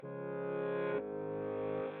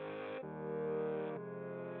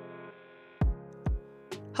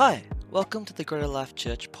Hi, welcome to the Greater Life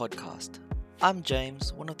Church podcast. I'm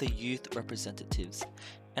James, one of the youth representatives,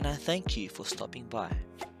 and I thank you for stopping by.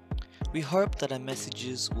 We hope that our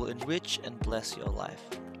messages will enrich and bless your life.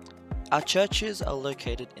 Our churches are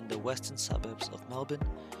located in the western suburbs of Melbourne,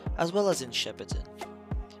 as well as in Shepparton.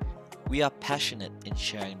 We are passionate in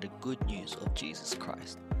sharing the good news of Jesus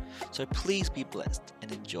Christ, so please be blessed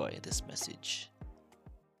and enjoy this message.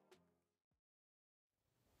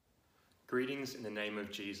 Greetings in the name of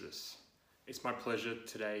Jesus. It's my pleasure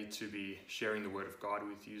today to be sharing the Word of God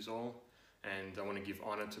with you all, and I want to give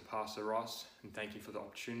honor to Pastor Ross and thank you for the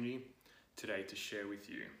opportunity today to share with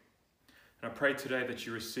you. And I pray today that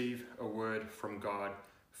you receive a word from God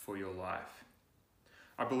for your life.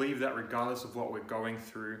 I believe that regardless of what we're going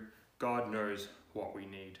through, God knows what we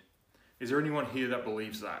need. Is there anyone here that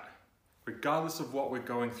believes that? Regardless of what we're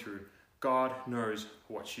going through, God knows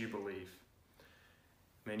what you believe.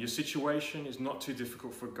 Man, your situation is not too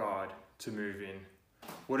difficult for God to move in.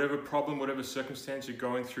 Whatever problem, whatever circumstance you're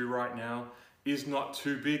going through right now is not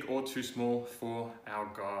too big or too small for our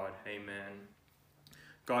God. Amen.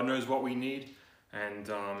 God knows what we need, and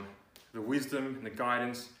the wisdom and the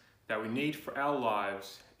guidance that we need for our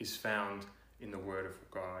lives is found in the Word of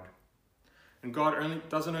God. And God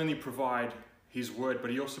doesn't only provide His Word,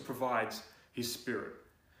 but He also provides His Spirit.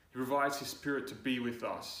 He provides His Spirit to be with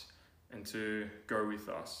us and to go with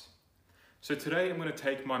us. So today I'm going to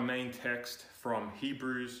take my main text from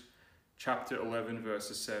Hebrews chapter 11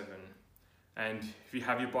 verses 7. And if you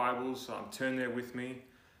have your Bibles, turn there with me.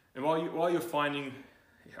 And while you're finding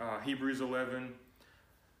Hebrews 11,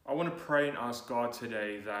 I want to pray and ask God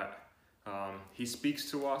today that He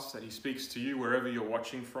speaks to us, that He speaks to you wherever you're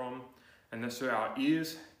watching from, and that so our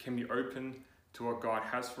ears can be open to what God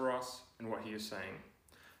has for us and what He is saying.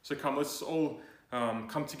 So come, let's all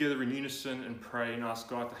come together in unison and pray and ask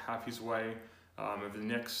God to have His way over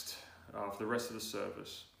for the rest of the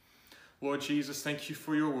service. Lord Jesus, thank you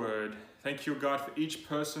for your word. Thank you, God, for each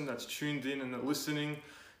person that's tuned in and listening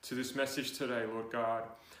to this message today, Lord God.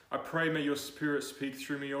 I pray may your Spirit speak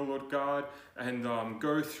through me, oh Lord God, and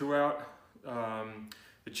go throughout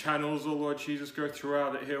the channels, oh Lord Jesus, go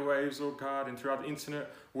throughout the airwaves, oh God, and throughout the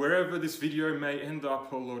internet, wherever this video may end up,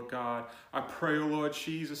 oh Lord God. I pray, oh Lord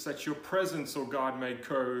Jesus, that your presence, oh God, may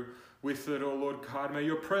go with it, oh Lord God. May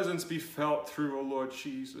your presence be felt through, oh Lord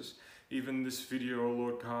Jesus, even this video, oh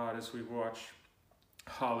Lord God, as we watch.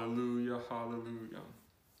 Hallelujah, hallelujah.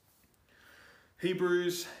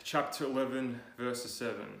 Hebrews chapter 11, verse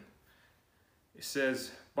 7. It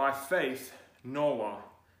says, "By faith, Noah,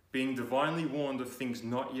 being divinely warned of things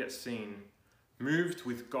not yet seen, moved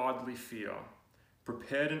with godly fear,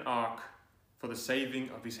 prepared an ark for the saving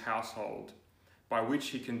of his household, by which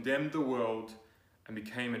he condemned the world and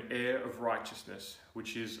became an heir of righteousness,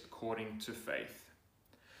 which is according to faith."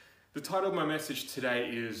 The title of my message today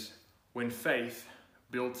is When Faith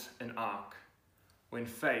Built an Ark. When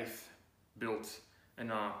Faith Built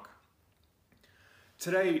an Ark.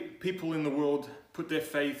 Today, people in the world put their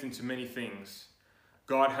faith into many things.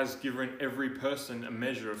 God has given every person a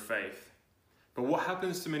measure of faith. But what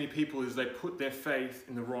happens to many people is they put their faith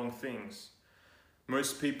in the wrong things.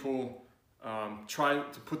 Most people try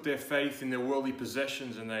to put their faith in their worldly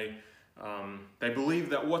possessions, and they believe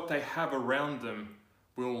that what they have around them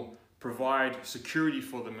will provide security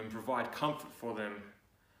for them and provide comfort for them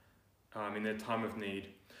in their time of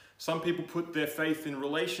need. Some people put their faith in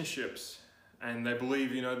relationships, and they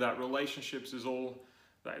believe, that relationships is all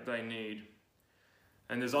that they need.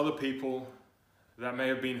 And there's other people that may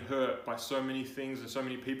have been hurt by so many things and so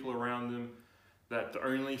many people around them that the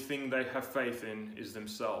only thing they have faith in is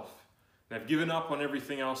themselves. They've given up on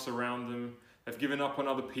everything else around them. They've given up on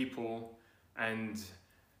other people, and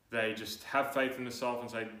they just have faith in themselves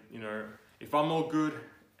and say, if I'm all good,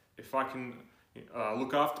 if I can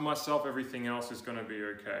look after myself, everything else is going to be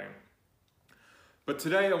okay. But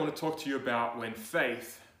today I want to talk to you about when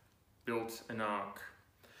faith built an ark.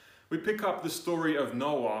 We pick up the story of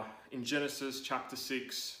Noah in Genesis chapter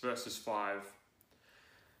 6, verses 5.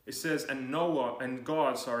 It says, And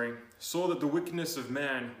God saw that the wickedness of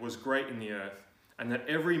man was great in the earth, and that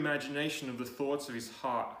every imagination of the thoughts of his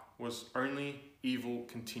heart was only evil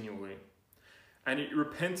continually. And it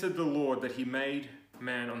repented the Lord that he made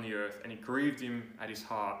man on the earth, and it grieved him at his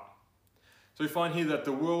heart. So we find here that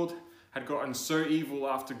the world had gotten so evil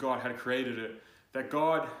after God had created it, that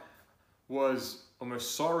God was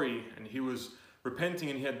almost sorry, and he was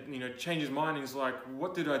repenting, and he had changed his mind, and he's like,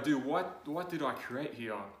 what did I do? What did I create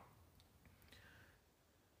here?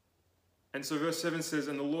 And so verse 7 says,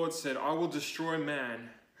 And the Lord said, I will destroy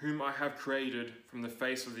man, whom I have created from the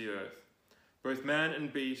face of the earth, both man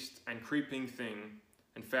and beast and creeping thing,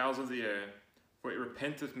 and fowls of the air, for it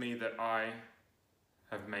repenteth me that I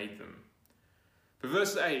have made them. But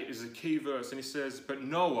verse 8 is a key verse, and he says, but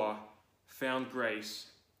Noah found grace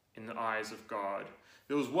in the eyes of God.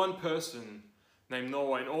 There was one person named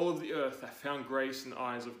Noah in all of the earth that found grace in the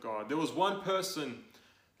eyes of God. There was one person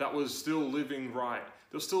that was still living right.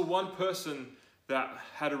 There was still one person that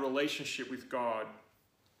had a relationship with God.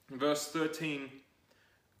 In verse 13,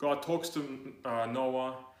 God talks to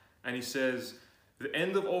Noah, and he says, the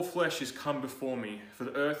end of all flesh is come before me, for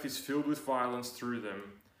the earth is filled with violence through them.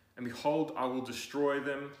 And behold, I will destroy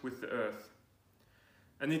them with the earth.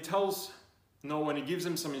 And he tells Noah, and he gives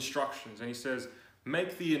him some instructions, and he says,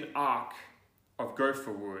 make thee an ark of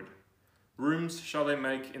gopher wood. Rooms shall they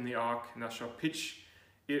make in the ark, and thou shalt pitch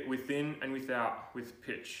it within and without with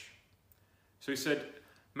pitch. So he said,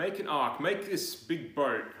 make an ark, make this big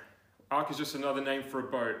boat. Ark is just another name for a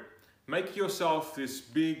boat. Make yourself this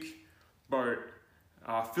big boat.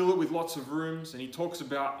 Fill it with lots of rooms. And he goes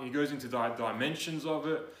into the dimensions of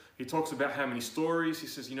it. He talks about how many stories. He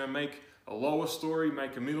says, make a lower story,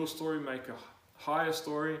 make a middle story, make a higher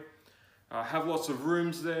story. Have lots of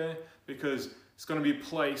rooms there, because it's going to be a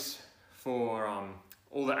place for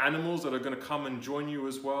all the animals that are going to come and join you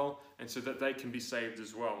as well, and so that they can be saved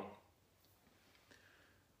as well.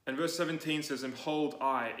 And verse 17 says, and behold,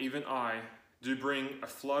 I, even I, do bring a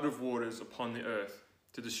flood of waters upon the earth,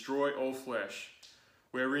 to destroy all flesh,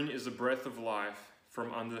 wherein is the breath of life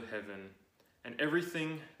from under heaven, and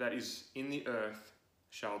everything that is in the earth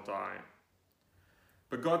shall die.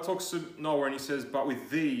 But God talks to Noah, and he says, but with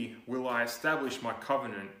thee will I establish my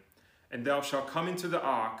covenant, and thou shalt come into the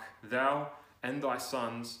ark, thou and thy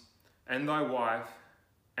sons, and thy wife,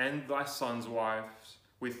 and thy sons' wives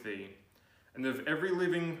with thee. And of every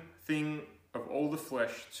living thing of all the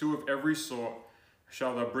flesh, 2 of every sort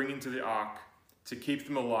shalt thou bring into the ark, to keep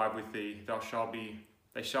them alive with thee.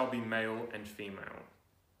 They shall be male and female.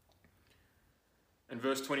 And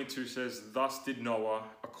verse 22 says, thus did Noah,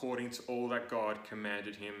 according to all that God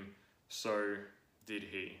commanded him, so did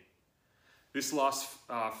he. This last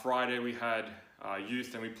Friday we had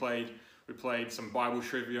youth, and we played some Bible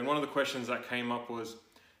trivia, and one of the questions that came up was,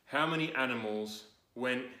 how many animals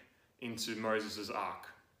went into Moses' ark?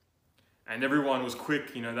 And everyone was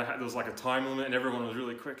quick, there was like a time limit, and everyone was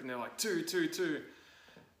really quick, and they're like, 2, 2, 2.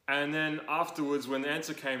 And then afterwards, when the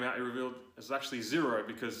answer came out, it revealed it was actually 0,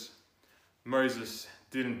 because Moses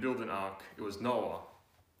didn't build an ark, it was Noah.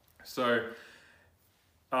 So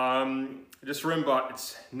just remember,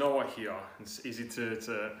 it's Noah here. It's easy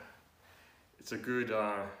it's a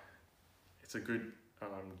good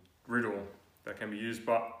riddle that can be used.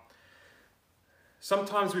 But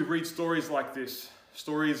sometimes we read stories like this,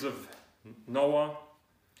 stories of Noah,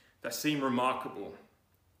 that seem remarkable,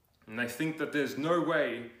 and they think that there's no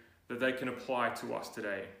way that they can apply to us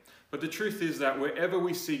today. But the truth is that wherever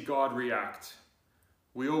we see God react,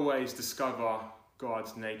 we always discover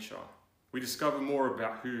God's nature. We discover more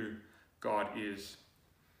about who God is.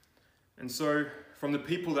 And so, from the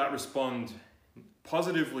people that respond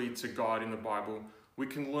positively to God in the Bible, we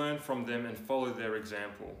can learn from them and follow their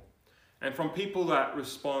example. And from people that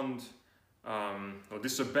respond or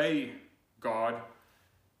disobey God,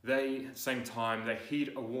 at the same time, they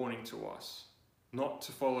heed a warning to us not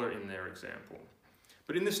to follow in their example.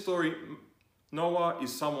 But in this story, Noah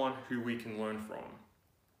is someone who we can learn from.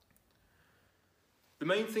 The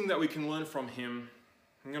main thing that we can learn from him,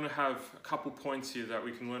 I'm going to have a couple points here that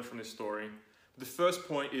we can learn from this story. The first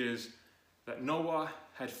point is that Noah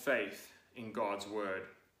had faith in God's word.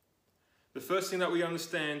 The first thing that we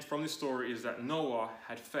understand from this story is that Noah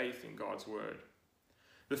had faith in God's word.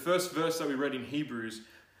 The first verse that we read in Hebrews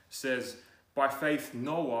says, by faith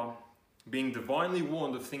Noah, being divinely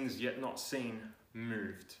warned of things yet not seen,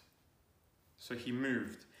 moved. So he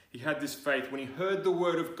moved. He had this faith. When he heard the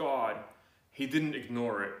word of God, he didn't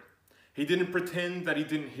ignore it. He didn't pretend that he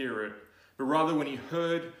didn't hear it, but rather when he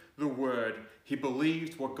heard the word, he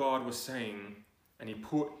believed what God was saying, and he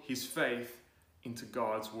put his faith into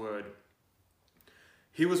God's word.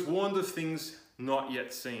 He was warned of things not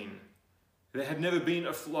yet seen. There had never been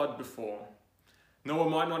a flood before. Noah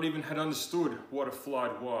might not even have understood what a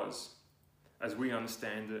flood was, as we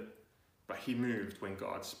understand it, but he moved when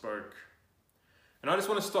God spoke. And I just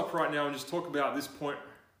want to stop right now and just talk about this point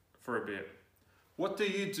for a bit. What do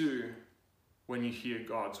you do when you hear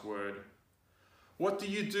God's word? What do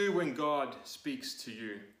you do when God speaks to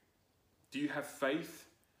you? Do you have faith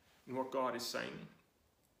in what God is saying?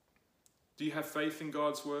 Do you have faith in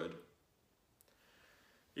God's word?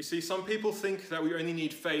 You see, some people think that we only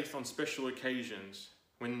need faith on special occasions,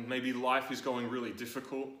 when maybe life is going really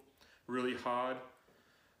difficult, really hard.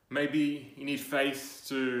 Maybe you need faith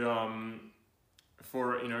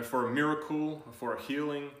for a miracle or for a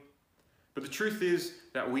healing. But the truth is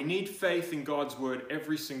that we need faith in God's word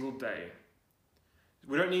every single day.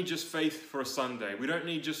 We don't need just faith for a Sunday. We don't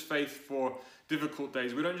need just faith for difficult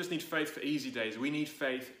days. We don't just need faith for easy days. We need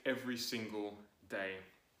faith every single day.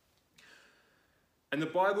 And the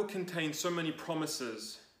Bible contains so many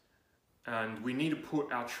promises, and we need to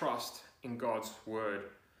put our trust in God's word.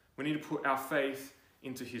 We need to put our faith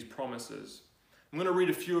into his promises. I'm going to read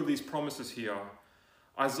a few of these promises here.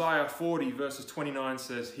 Isaiah 40 verses 29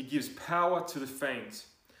 says, "He gives power to the faint,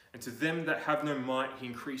 and to them that have no might he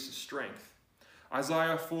increases strength."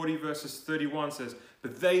 Isaiah 40 verses 31 says,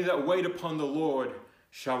 "But they that wait upon the Lord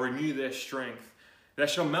shall renew their strength. They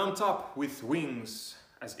shall mount up with wings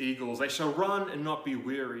as eagles. They shall run and not be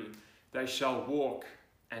weary. They shall walk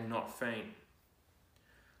and not faint."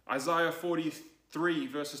 Isaiah 43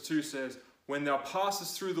 verses 2 says, "When thou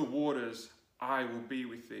passest through the waters, I will be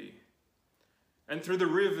with thee. And through the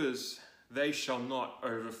rivers, they shall not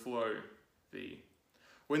overflow thee.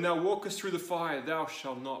 When thou walkest through the fire, thou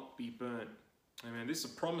shalt not be burnt." Amen. These are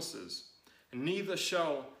promises. "And neither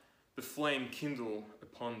shall the flame kindle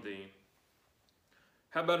upon thee."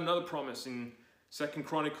 How about another promise in 2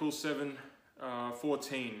 Chronicles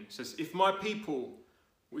 7:14? It says, "If my people,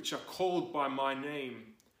 which are called by my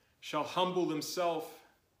name, shall humble themselves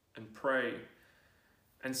and pray,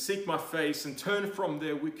 and seek my face, and turn from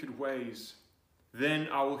their wicked ways, then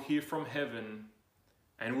I will hear from heaven,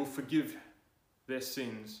 and will forgive their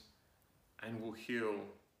sins, and will heal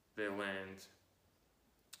their land."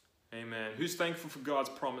 Amen. Who's thankful for God's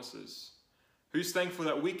promises? Who's thankful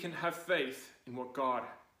that we can have faith in what God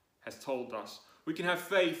has told us? We can have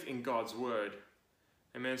faith in God's word.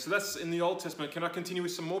 Amen. So that's in the Old Testament. Can I continue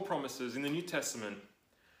with some more promises in the New Testament?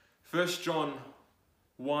 1 John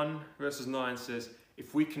 1 verses 9 says,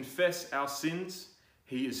 "If we confess our sins,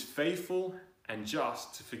 he is faithful and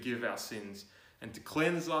just to forgive our sins and to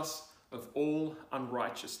cleanse us of all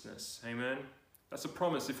unrighteousness." Amen. That's a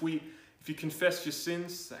promise. If you confess your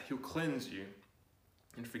sins, that he'll cleanse you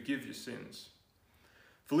and forgive your sins.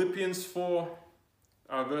 Philippians 4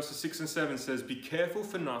 verses 6 and 7 says, "Be careful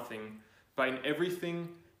for nothing, but in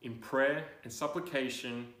everything in prayer and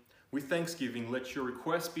supplication with thanksgiving, let your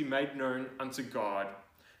requests be made known unto God,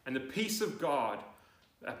 and the peace of God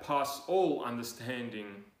that passes all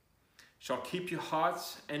understanding shall keep your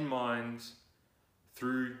hearts and minds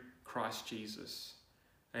through Christ Jesus."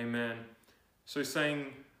 Amen. So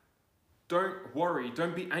saying, don't worry,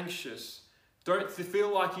 don't be anxious. Don't feel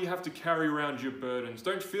like you have to carry around your burdens.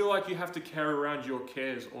 Don't feel like you have to carry around your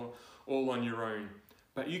cares all on your own.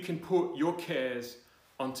 But you can put your cares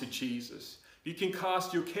onto Jesus. You can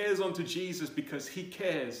cast your cares onto Jesus because he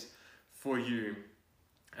cares for you.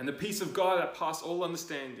 And the peace of God that passes all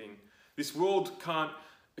understanding. This world can't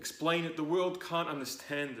explain it. The world can't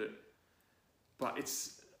understand it. But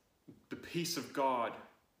it's the peace of God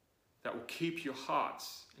that will keep your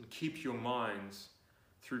hearts and keep your minds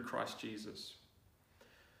through Christ Jesus.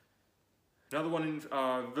 Another one in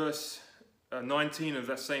verse 19 of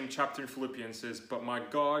that same chapter in Philippians says, "But my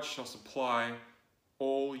God shall supply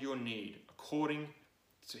all your need according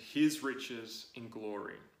to his riches in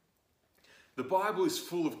glory." The Bible is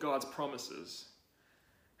full of God's promises.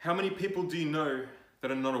 How many people do you know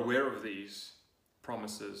that are not aware of these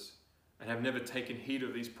promises and have never taken heed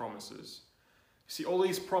of these promises? See, all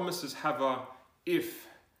these promises have a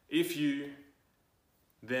if you,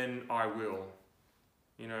 then I will.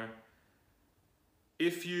 You know,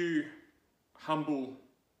 if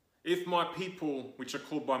my people which are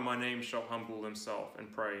called by my name shall humble themselves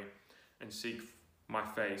and pray and seek my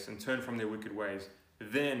face and turn from their wicked ways,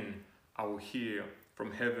 then I will hear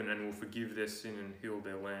from heaven and will forgive their sin and heal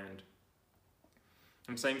their land.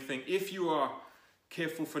 And same thing, if you are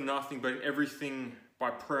careful for nothing but in everything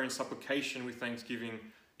by prayer and supplication with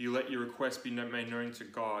thanksgiving, you let your requests be made known to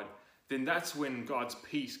God, then that's when God's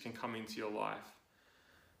peace can come into your life.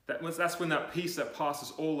 That's when that peace that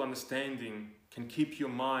passes all understanding can keep your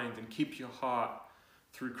mind and keep your heart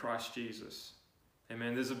through Christ Jesus.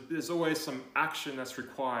 Amen. There's always some action that's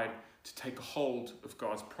required to take a hold of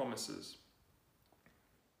God's promises.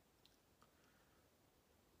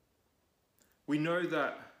 We know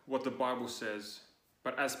that what the Bible says,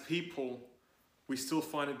 but as people, we still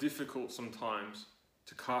find it difficult sometimes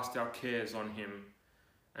to cast our cares on him,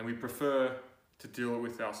 and we prefer to deal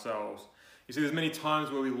with ourselves. You see, there's many times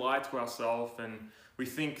where we lie to ourselves and we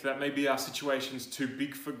think that maybe our situation's too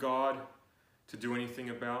big for God to do anything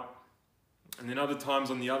about. And then other times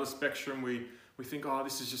on the other spectrum, we think, oh,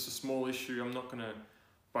 this is just a small issue. I'm not going to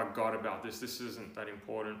bug God about this. This isn't that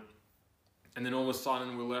important. And then all of a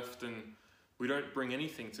sudden we're left and we don't bring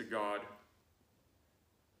anything to God.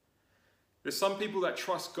 There's some people that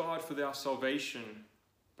trust God for their salvation,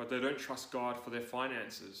 but they don't trust God for their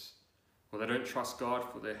finances, or they don't trust God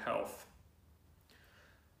for their health.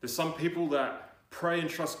 There's some people that pray and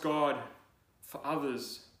trust God for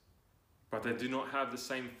others, but they do not have the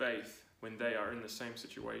same faith when they are in the same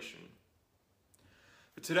situation.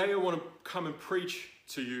 But today I want to come and preach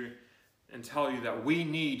to you and tell you that we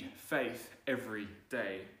need faith every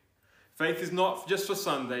day. Faith is not just for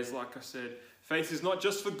Sundays, like I said. Faith is not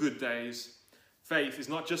just for good days. Faith is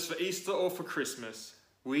not just for Easter or for Christmas.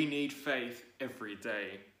 We need faith every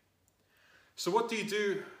day. So what do you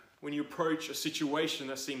do when you approach a situation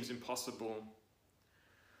that seems impossible?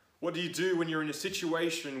 What do you do when you're in a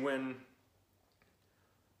situation when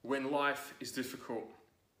life is difficult?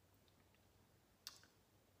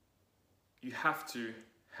 You have to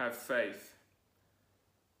have faith.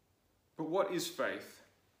 But what is faith?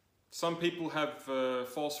 Some people have a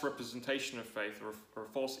false representation of faith or a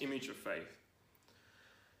false image of faith.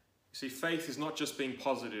 You see, faith is not just being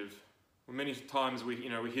positive. Many times we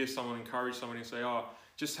hear someone encourage someone and say, "Oh,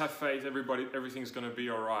 just have faith, everything's going to be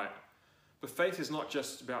all right." But faith is not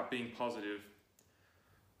just about being positive.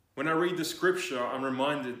 When I read the scripture, I'm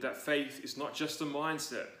reminded that faith is not just a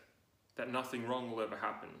mindset, that nothing wrong will ever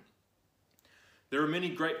happen. There are many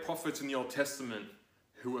great prophets in the Old Testament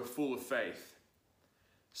who were full of faith.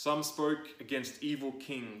 Some spoke against evil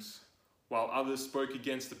kings, while others spoke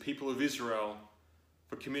against the people of Israel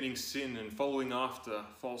for committing sin and following after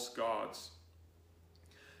false gods.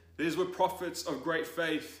 These were prophets of great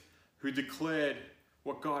faith who declared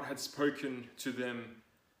what God had spoken to them,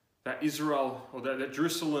 that Israel, or that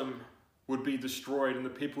Jerusalem would be destroyed and the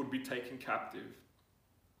people would be taken captive.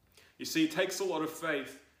 You see, it takes a lot of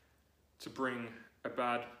faith to bring a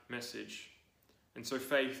bad message. And so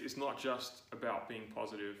faith is not just about being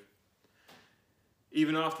positive.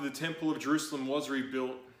 Even after the temple of Jerusalem was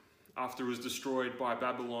rebuilt, after it was destroyed by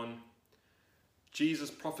Babylon,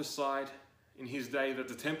 Jesus prophesied in his day that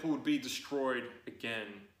the temple would be destroyed again.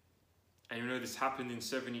 And you know this happened in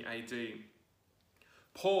 70 AD.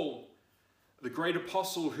 Paul, the great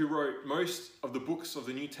apostle who wrote most of the books of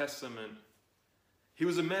the New Testament, he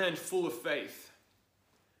was a man full of faith.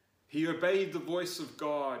 He obeyed the voice of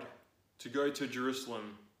God to go to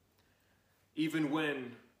Jerusalem, even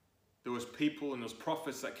when there was people and there was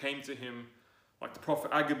prophets that came to him, like the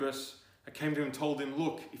prophet Agabus, that came to him and told him,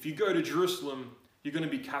 "Look, if you go to Jerusalem, you're going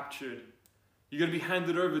to be captured. You're going to be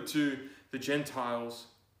handed over to the Gentiles."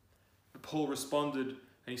 But Paul responded, and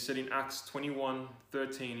he said in Acts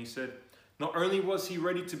 21:13, he said, not only was he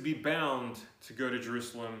ready to be bound to go to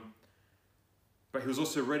Jerusalem, but he was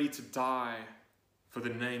also ready to die for the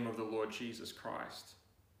name of the Lord Jesus Christ.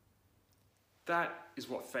 That is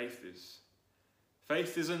what faith is.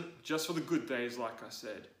 Faith isn't just for the good days, like I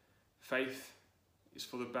said. Faith is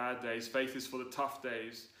for the bad days. Faith is for the tough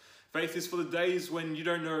days. Faith is for the days when you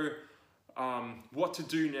don't know what to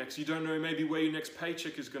do next. You don't know maybe where your next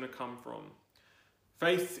paycheck is going to come from.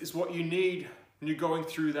 Faith is what you need when you're going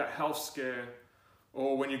through that health scare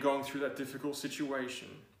or when you're going through that difficult situation.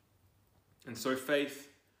 And so faith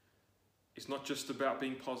is not just about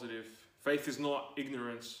being positive. Faith is not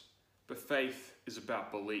ignorance, but faith is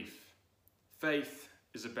about belief. Faith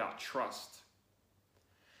is about trust.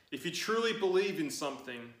 If you truly believe in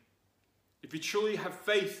something, if you truly have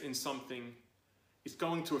faith in something, it's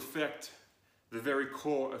going to affect the very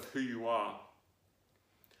core of who you are.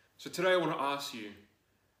 So today I want to ask you,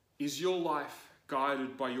 is your life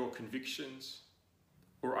guided by your convictions,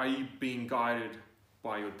 or are you being guided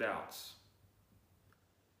by your doubts?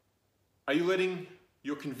 Are you letting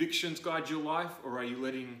your convictions guide your life, or are you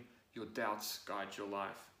letting your doubts guide your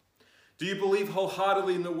life? Do you believe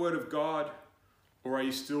wholeheartedly in the Word of God, or are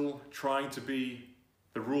you still trying to be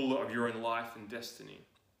the ruler of your own life and destiny?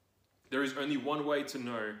 There is only one way to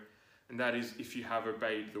know, and that is if you have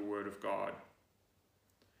obeyed the Word of God.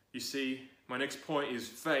 You see, my next point is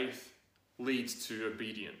faith leads to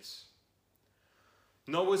obedience.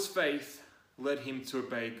 Noah's faith led him to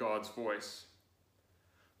obey God's voice.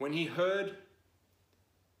 When he heard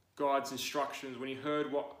God's instructions, when he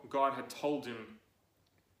heard what God had told him,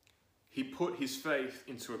 he put his faith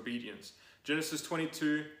into obedience. Genesis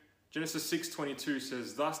 6:22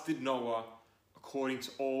 says, "Thus did Noah, according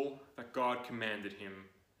to all that God commanded him,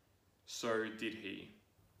 so did he."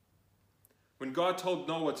 When God told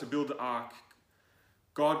Noah to build the ark,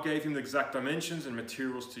 God gave him the exact dimensions and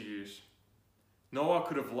materials to use. Noah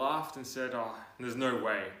could have laughed and said, "Oh, there's no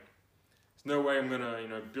way. There's no way I'm going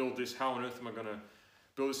to, build this. How on earth am I going to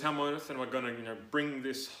build this? How on earth am I going to, bring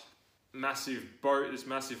this massive boat, this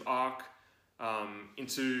massive ark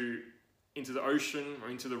into the ocean or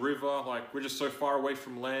into the river. Like, we're just so far away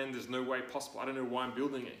from land, there's no way possible. I don't know why I'm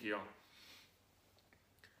building it here.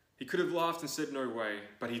 He could have laughed and said no way,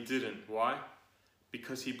 but he didn't. Why?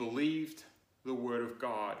 Because he believed the word of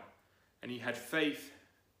God and he had faith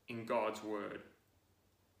in God's word.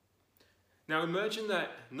 Now imagine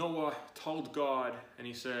that Noah told God and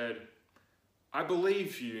he said, I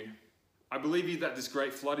believe you that this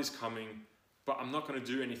great flood is coming, but I'm not going to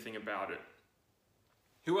do anything about it.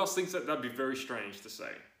 Who else thinks that that'd be very strange to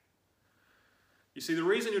say? You see, the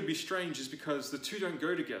reason it would be strange is because the two don't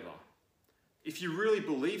go together. If you really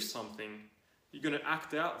believe something, you're going to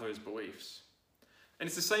act out those beliefs. And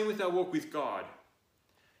it's the same with our walk with God.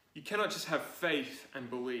 You cannot just have faith and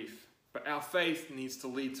belief, but our faith needs to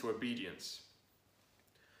lead to obedience.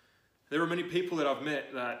 There are many people that I've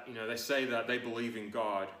met that, they say that they believe in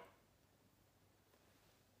God.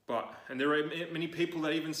 And there are many people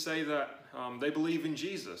that even say that they believe in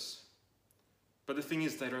Jesus. But the thing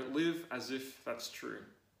is, they don't live as if that's true.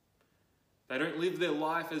 They don't live their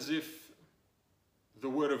life as if the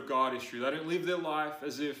word of God is true. They don't live their life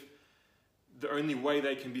as if the only way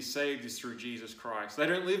they can be saved is through Jesus Christ. They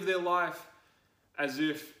don't live their life as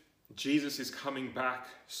if Jesus is coming back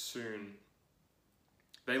soon.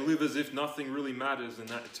 They live as if nothing really matters and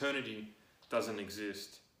that eternity doesn't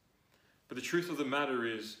exist. But the truth of the matter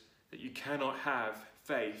is that you cannot have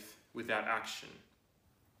faith without action.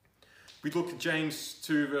 We look at James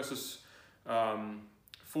 2 verses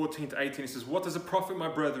 14 to 18. It says, what does it profit, my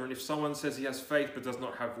brethren, if someone says he has faith but does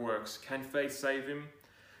not have works? Can faith save him?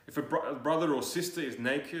 If a brother or sister is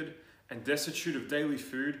naked and destitute of daily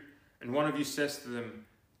food, and one of you says to them,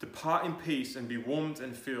 depart in peace and be warmed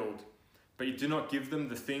and filled, but you do not give them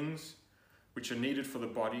the things which are needed for the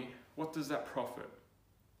body, what does that profit?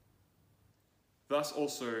 Thus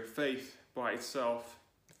also faith by itself,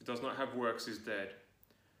 if it does not have works, is dead.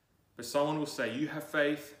 But someone will say, you have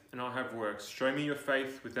faith and I have works. Show me your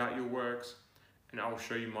faith without your works, and I will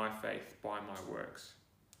show you my faith by my works.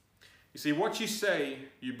 You see, what you say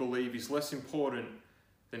you believe is less important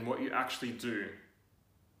than what you actually do,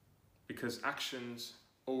 because actions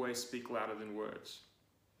always speak louder than words.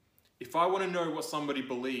 If I want to know what somebody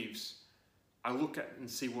believes, I look at and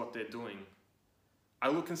see what they're doing. I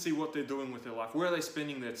look and see what they're doing with their life. Where are they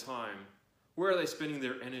spending their time? Where are they spending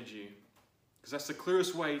their energy? Because that's the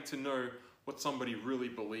clearest way to know what somebody really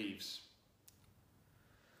believes.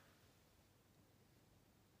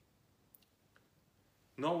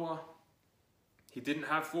 Noah, he didn't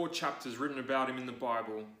have 4 chapters written about him in the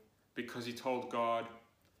Bible because he told God,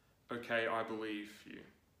 okay, I believe you.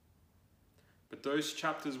 But those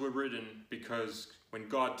chapters were written because when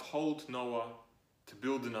God told Noah to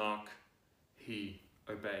build an ark, he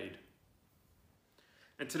obeyed.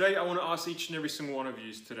 And today I want to ask each and every single one of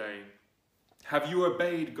you today, have you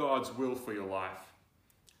obeyed God's will for your life?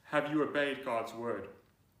 Have you obeyed God's word?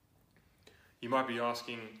 You might be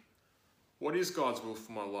asking, what is God's will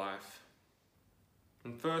for my life?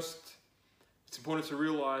 And first, it's important to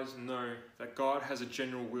realize and know that God has a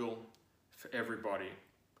general will for everybody.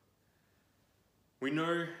 We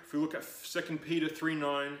know, if we look at 2 Peter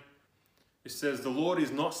 3:9, it says, the Lord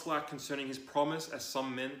is not slack concerning his promise, as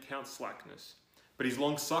some men count slackness, but he's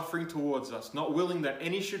long-suffering towards us, not willing that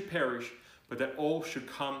any should perish, but that all should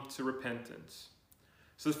come to repentance.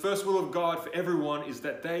 So the first will of God for everyone is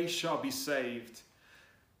that they shall be saved.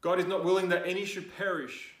 God is not willing that any should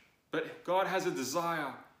perish, but God has a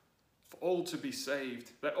desire for all to be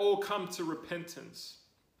saved, that all come to repentance.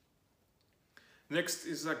 Next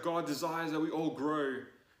is that God desires that we all grow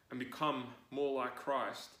and become more like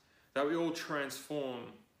Christ, that we all transform.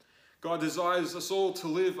 God desires us all to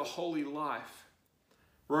live a holy life.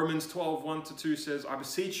 Romans 12:1-2 says, I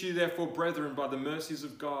beseech you therefore, brethren, by the mercies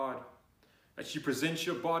of God, that you present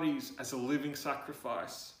your bodies as a living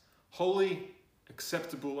sacrifice, holy,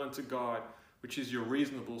 acceptable unto God, which is your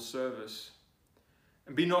reasonable service.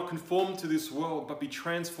 And be not conformed to this world, but be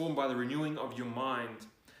transformed by the renewing of your mind,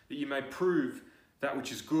 that you may prove that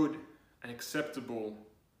which is good and acceptable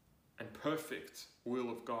and perfect will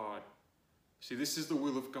of God. See, this is the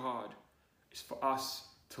will of God, is for us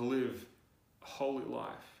to live a holy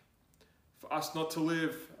life. For us not to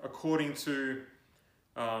live according to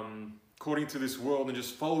this world and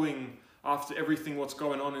just following after everything what's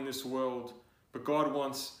going on in this world. But God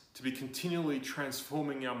wants to be continually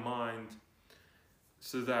transforming our mind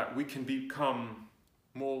so that we can become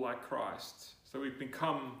more like Christ, so we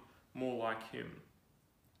become more like him.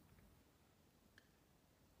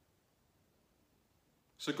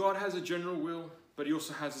 So God has a general will, but he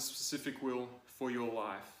also has a specific will for your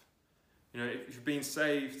life. You know, if you've been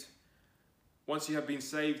saved, once you have been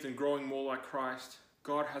saved and growing more like Christ,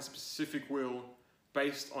 God has a specific will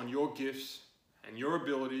based on your gifts and your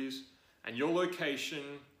abilities and your location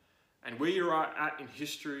and where you're at in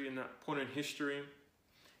history, in that point in history.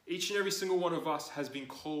 Each and every single one of us has been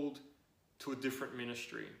called to a different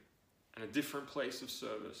ministry and a different place of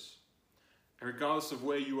service. And regardless of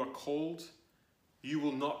where you are called, you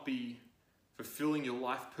will not be fulfilling your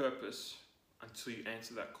life purpose until you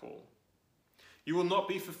answer that call. You will not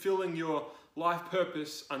be fulfilling your life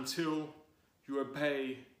purpose until you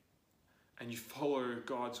obey and you follow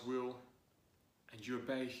God's will and you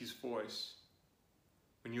obey His voice.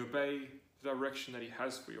 When you obey the direction that He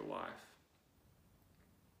has for your life.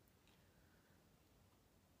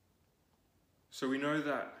 So we know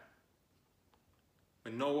that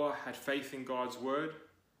when Noah had faith in God's word,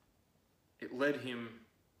 it led him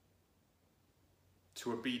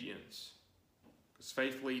to obedience. Because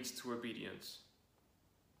faith leads to obedience.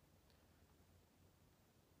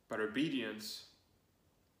 But obedience,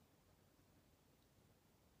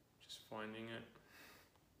 just finding it.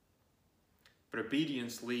 But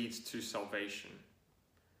obedience leads to salvation.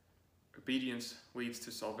 Obedience leads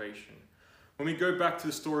to salvation. When we go back to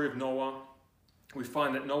the story of Noah, we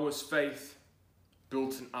find that Noah's faith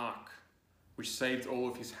built an ark, which saved all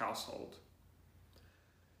of his household.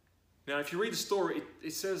 Now, if you read the story,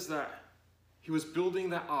 it says that he was building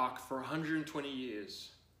that ark for 120 years.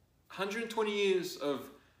 120 years of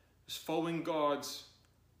just following God's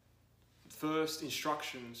first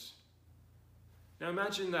instructions. Now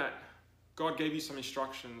imagine that God gave you some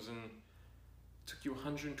instructions and it took you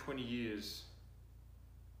 120 years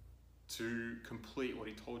to complete what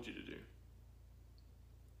He told you to do.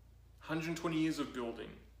 120 years of building.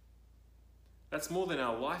 That's more than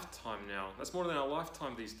our lifetime now. That's more than our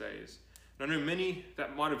lifetime these days. And I know many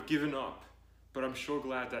that might have given up, but I'm sure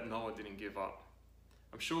glad that Noah didn't give up.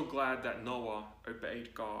 I'm sure glad that Noah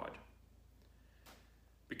obeyed God.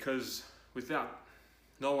 Because without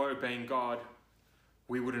Noah obeying God,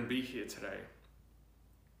 we wouldn't be here today.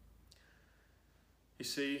 You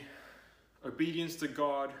see, obedience to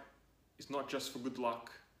God is not just for good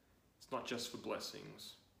luck. It's not just for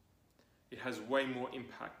blessings. It has way more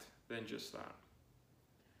impact than just that.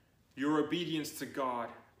 Your obedience to God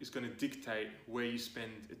is going to dictate where you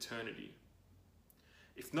spend eternity.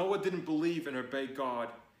 If Noah didn't believe and obey God,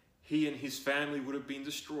 he and his family would have been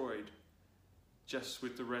destroyed, just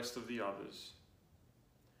with the rest of the others.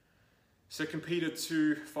 2 Peter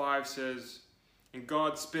 2:5 says, "And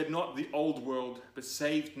God spared not the old world, but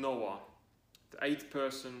saved Noah, the eighth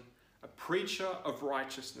person, a preacher of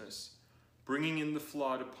righteousness, bringing in the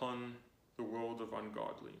flood upon the world of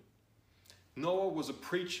ungodly." Noah was a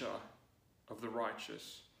preacher of the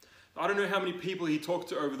righteous. I don't know how many people he talked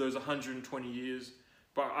to over those 120 years,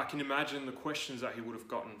 but I can imagine the questions that he would have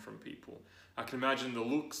gotten from people. I can imagine the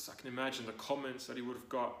looks, I can imagine the comments that he would have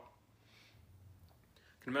got.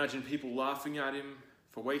 I can imagine people laughing at him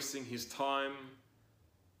for wasting his time.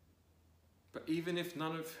 But even if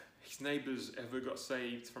none of his neighbors ever got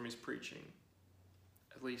saved from his preaching,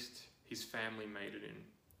 at least his family made it in.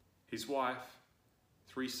 His wife,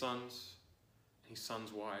 3 sons, and his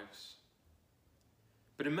sons' wives.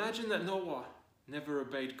 But imagine that Noah never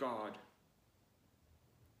obeyed God.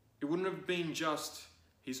 It wouldn't have been just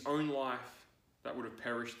his own life that would have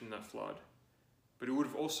perished in that flood, but it would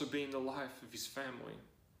have also been the life of his family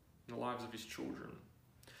and the lives of his children.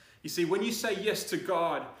 You see, when you say yes to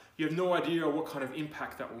God, you have no idea what kind of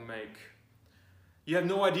impact that will make. You have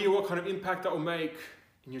no idea what kind of impact that will make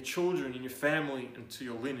in your children, in your family, and to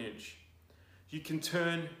your lineage. You can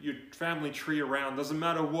turn your family tree around. Doesn't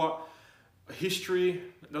matter what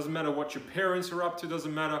history, doesn't matter what your parents are up to,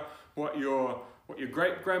 doesn't matter what your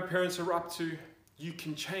great-grandparents are up to. You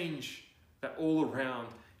can change that all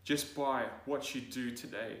around just by what you do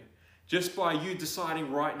today. Just by you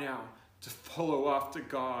deciding right now to follow after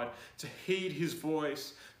God, to heed His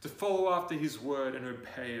voice, to follow after His word and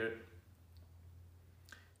obey it.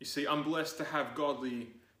 You see, I'm blessed to have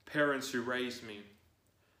godly parents who raised me.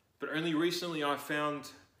 But only recently my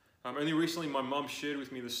mum shared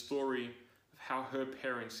with me the story of how her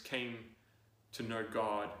parents came to know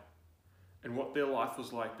God and what their life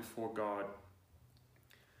was like before God.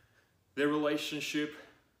 Their relationship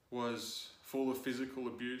was full of physical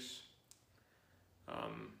abuse.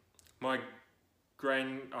 My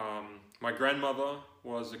grandmother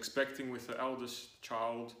was expecting with her eldest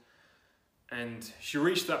child, and she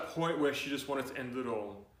reached that point where she just wanted to end it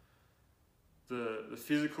all. The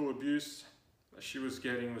physical abuse that she was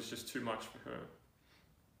getting was just too much for her.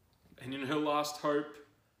 And in her last hope,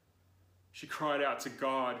 she cried out to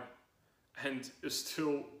God, and it was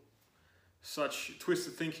still such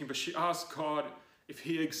twisted thinking, but she asked God if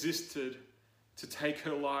he existed to take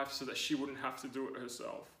her life so that she wouldn't have to do it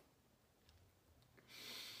herself.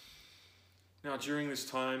 Now, during this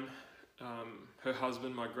time, her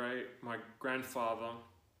husband, my grandfather,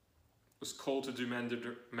 was called to do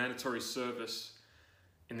mandatory service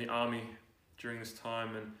in the army during this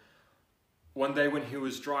time. And one day when he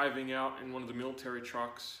was driving out in one of the military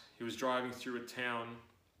trucks, he was driving through a town,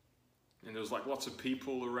 and there was like lots of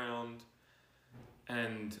people around,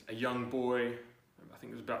 and a young boy, I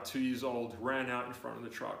think he was about 2 years old, ran out in front of the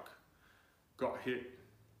truck, got hit,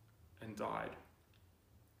 and died.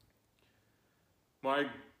 My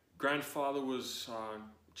grandfather was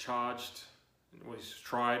charged, was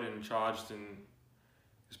tried and charged, and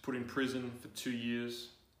was put in prison for 2 years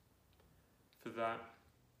for that.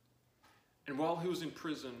 And while he was in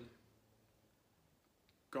prison,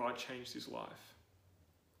 God changed his life.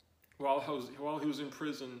 While he was in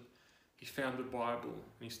prison, he found the Bible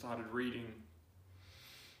and he started reading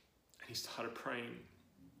and he started praying.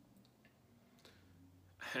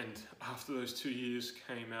 And after those 2 years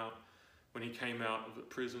came out, when he came out of the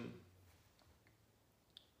prison,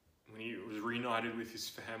 when he was reunited with his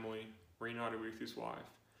family, reunited with his wife,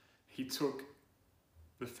 he took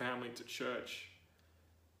the family to church,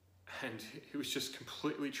 and he was just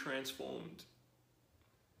completely transformed.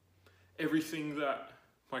 Everything that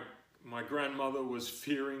my grandmother was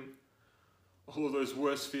fearing, all of those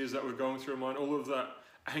worst fears that were going through her mind, all of that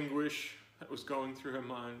anguish that was going through her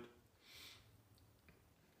mind,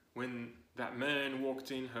 when that man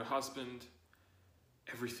walked in, her husband,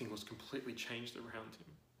 everything was completely changed around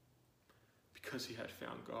him because he had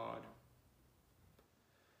found God.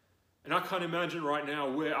 And I can't imagine right now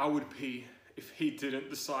where I would be if he didn't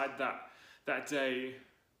decide that day,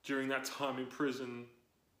 during that time in prison,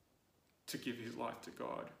 to give his life to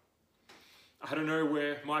God. I don't know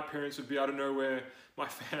where my parents would be. I don't know where my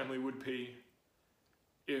family would be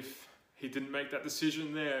if he didn't make that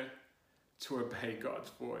decision there to obey God's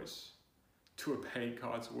voice, to obey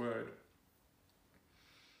God's word.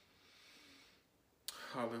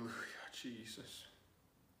 Hallelujah, Jesus.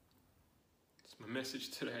 So my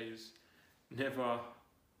message today is never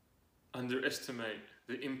underestimate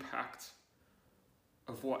the impact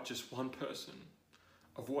of what just one person,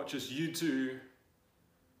 of what just you do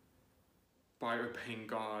by obeying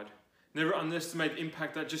God. Never underestimate the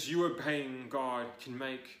impact that just you obeying God can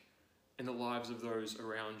make in the lives of those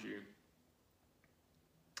around you.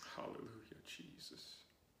 Hallelujah, Jesus.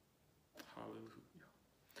 Hallelujah.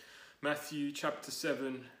 Matthew chapter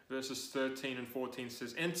 7, verses 13 and 14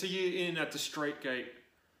 says, "Enter ye in at the strait gate,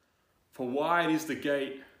 for wide is the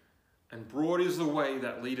gate, and broad is the way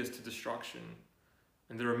that leadeth to destruction.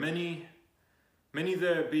 And there are many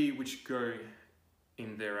there be which go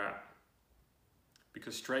in thereat.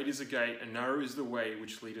 Because strait is the gate, and narrow is the way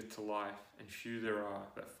which leadeth to life, and few there are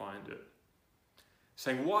that find it."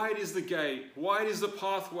 Saying, wide is the gate, wide is the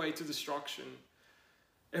pathway to destruction.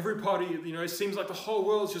 Everybody, it seems like the whole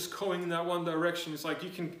world's just going in that one direction. It's like you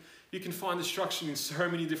can find destruction in so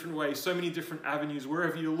many different ways, so many different avenues.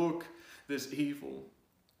 Wherever you look, there's evil.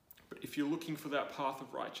 But if you're looking for that path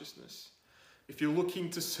of righteousness, if you're looking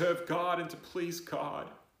to serve God and to please God,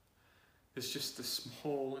 it's just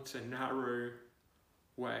it's a narrow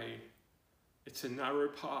way. It's a narrow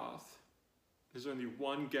path. There's only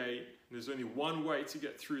one gate, and there's only one way to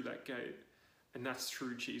get through that gate, and that's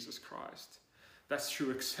through Jesus Christ. That's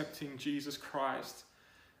through accepting Jesus Christ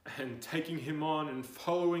and taking him on and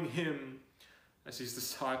following him as his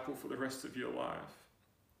disciple for the rest of your life.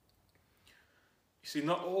 You see,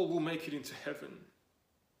 not all will make it into heaven.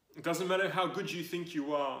 It doesn't matter how good you think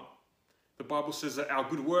you are. The Bible says that our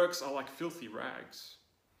good works are like filthy rags.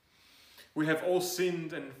 We have all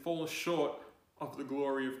sinned and fallen short of the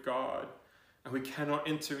glory of God, and we cannot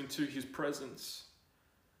enter into his presence.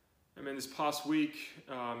 I mean, this past week,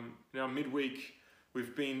 now midweek,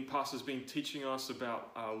 Pastor's been teaching us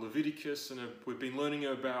about Leviticus, and we've been learning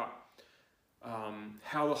about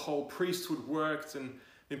how the whole priesthood worked, and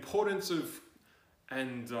the importance of,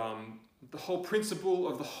 and the whole principle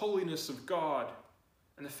of the holiness of God,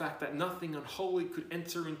 and the fact that nothing unholy could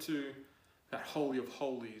enter into that Holy of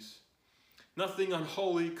Holies. Nothing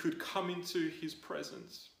unholy could come into his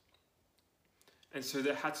presence. And so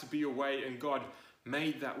there had to be a way, and God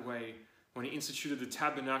made that way when he instituted the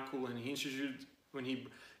tabernacle, and when he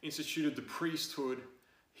instituted the priesthood.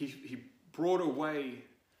 He brought a way.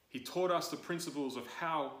 He taught us the principles of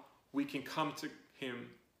how we can come to him,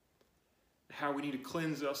 how we need to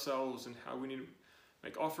cleanse ourselves, and how we need to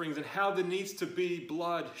make offerings, and how there needs to be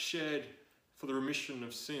blood shed for the remission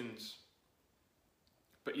of sins.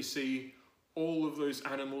 But you see, all of those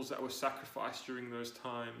animals that were sacrificed during those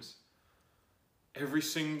times. Every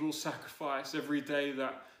single sacrifice, every day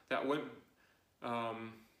that went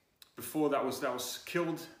before that was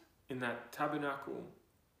killed in that tabernacle,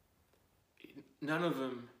 none of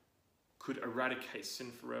them could eradicate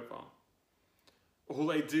sin forever. All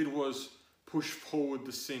they did was push forward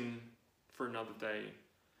the sin for another day.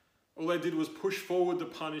 All they did was push forward the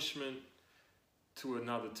punishment to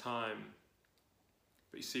another time.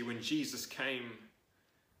 But you see, when Jesus came,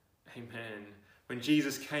 amen, when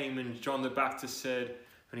Jesus came and John the Baptist said,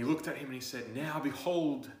 and he looked at him and he said, "Now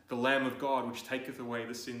behold the Lamb of God, which taketh away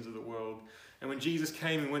the sins of the world." And when Jesus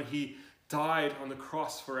came and when he died on the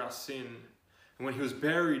cross for our sin, and when he was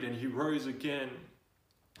buried and he rose again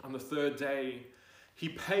on the third day, he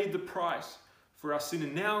paid the price for our sin.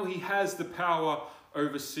 And now he has the power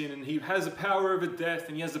over sin, and he has the power over death,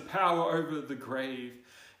 and he has the power over the grave.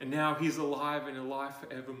 And now he's alive and alive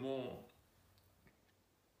forevermore.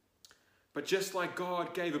 But just like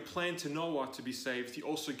God gave a plan to Noah to be saved, he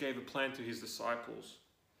also gave a plan to his disciples.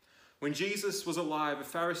 When Jesus was alive, a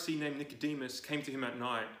Pharisee named Nicodemus came to him at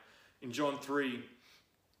night in John 3.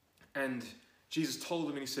 And Jesus told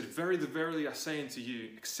him, and he said, "Verily, verily, I say unto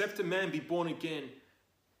you, except a man be born again,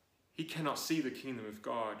 he cannot see the kingdom of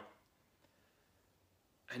God."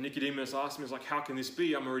 And Nicodemus asked him, he's like, "How can this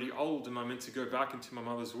be? I'm already old. Am I meant to go back into my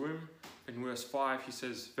mother's womb?" In verse 5, he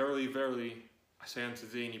says, "Verily, verily, I say unto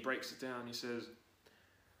thee," and he breaks it down. He says,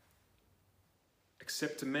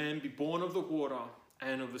 "Except a man be born of the water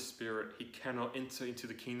and of the Spirit, he cannot enter into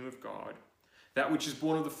the kingdom of God. That which is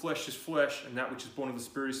born of the flesh is flesh, and that which is born of the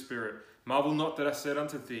Spirit is spirit. Marvel not that I said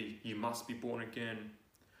unto thee, you must be born again.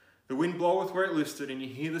 The wind bloweth where it listed, and you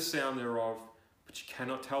hear the sound thereof, but you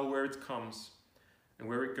cannot tell where it comes and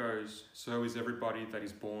where it goes. So is everybody that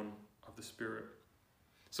is born of the Spirit."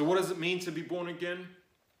 So what does it mean to be born again?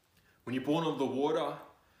 When you're born of the water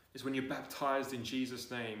is when you're baptized in Jesus'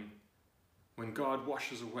 name, when God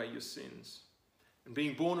washes away your sins. And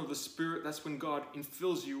being born of the Spirit, that's when God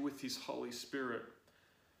infills you with his Holy Spirit.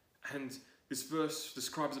 And this verse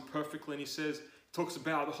describes it perfectly, and he says, talks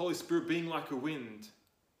about the Holy Spirit being like a wind.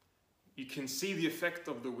 You can see the effect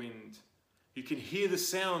of the wind. You can hear the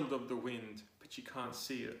sound of the wind, but you can't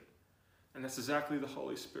see it. And that's exactly the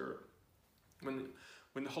Holy Spirit. When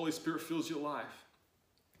the Holy Spirit fills your life,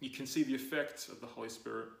 you can see the effects of the Holy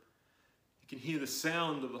Spirit. You can hear the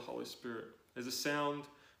sound of the Holy Spirit. There's a sound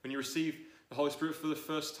when you receive the Holy Spirit for the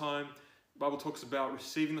first time. The Bible talks about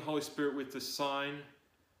receiving the Holy Spirit with the sign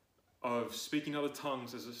of speaking other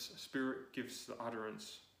tongues as the Spirit gives the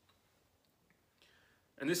utterance.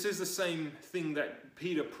 And this is the same thing that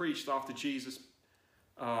Peter preached after Jesus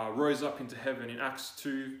rose up into heaven in Acts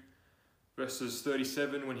 2, verses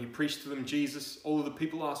 37. When he preached to them, Jesus, all of the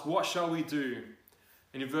people asked, "What shall we do?"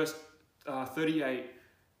 And in verse 38,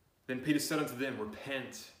 then Peter said unto them,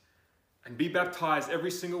 "Repent and be baptized,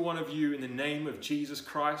 every single one of you, in the name of Jesus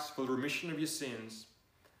Christ for the remission of your sins,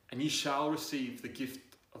 and ye shall receive the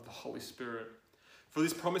gift of the Holy Spirit. For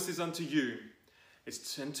this promise is unto you,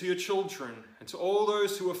 and to your children, and to all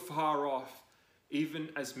those who are far off,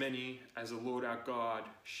 even as many as the Lord our God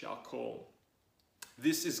shall call."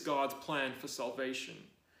 This is God's plan for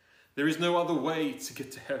salvation. There is no other way to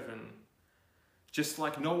get to heaven. Just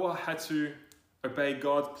like Noah had to obey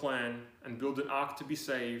God's plan and build an ark to be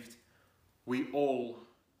saved, we all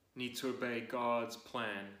need to obey God's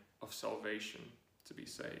plan of salvation to be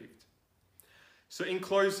saved. So in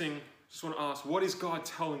closing, I just want to ask, what is God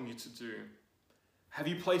telling you to do? Have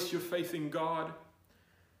you placed your faith in God?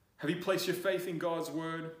 Have you placed your faith in God's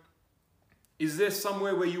word? Is there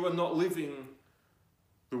somewhere where you are not living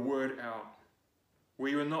the word out?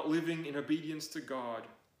 Where you are not living in obedience to God?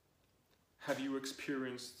 Have you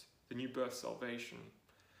experienced the new birth salvation?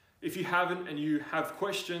 If you haven't and you have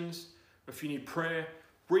questions, or if you need prayer,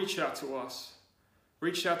 reach out to us.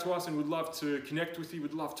 Reach out to us and we'd love to connect with you.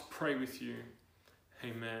 We'd love to pray with you.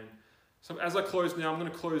 Amen. So as I close now, I'm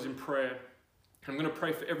going to close in prayer. I'm going to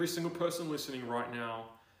pray for every single person listening right now.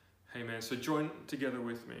 Amen. So join together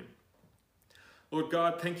with me. Lord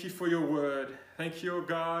God, thank you for your word. Thank you, O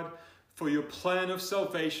God, for your plan of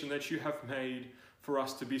salvation that you have made for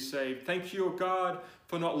us to be saved. Thank you, O God,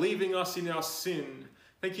 for not leaving us in our sin.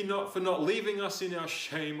 Thank you for not leaving us in our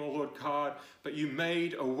shame, O Lord God, but you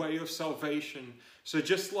made a way of salvation. So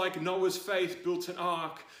just like Noah's faith built an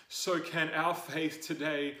ark, so can our faith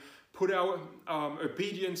today put our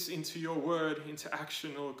obedience into your word, into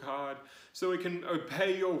action, O God, so we can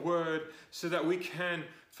obey your word, so that we can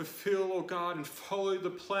fulfill, O God, and follow the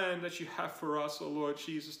plan that you have for us, O Lord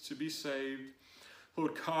Jesus, to be saved.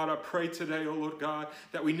 Lord God, I pray today, oh Lord God,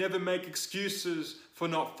 that we never make excuses for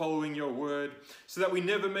not following your word, so that we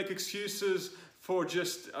never make excuses for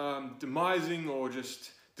just demising or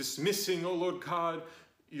just dismissing, oh Lord God,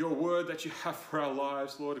 your word that you have for our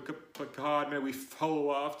lives, Lord. But God, may we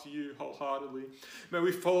follow after you wholeheartedly. May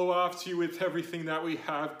we follow after you with everything that we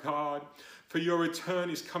have, God. For your return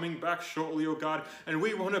is coming back shortly, oh God, and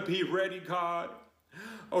we want to be ready, God.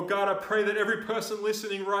 Oh God, I pray that every person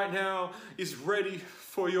listening right now is ready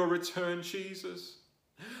for your return, Jesus.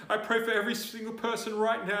 I pray for every single person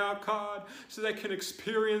right now, God, so they can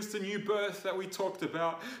experience the new birth that we talked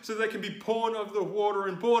about, so they can be born of the water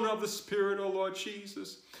and born of the Spirit, oh Lord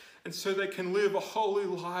Jesus, and so they can live a holy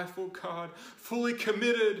life, oh God, fully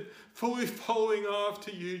committed, fully following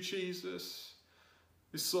after you, Jesus.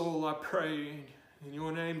 This all I pray in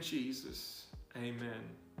your name, Jesus. Amen.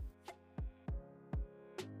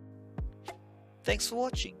 Thanks for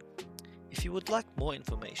watching. If you would like more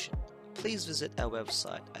information, please visit our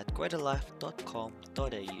website at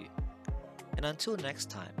greaterlife.com.au. And until next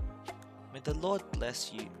time, may the Lord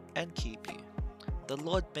bless you and keep you. The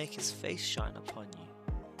Lord make his face shine upon you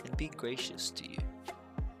and be gracious to you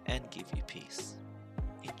and give you peace.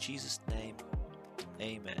 In Jesus' name,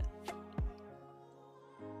 amen.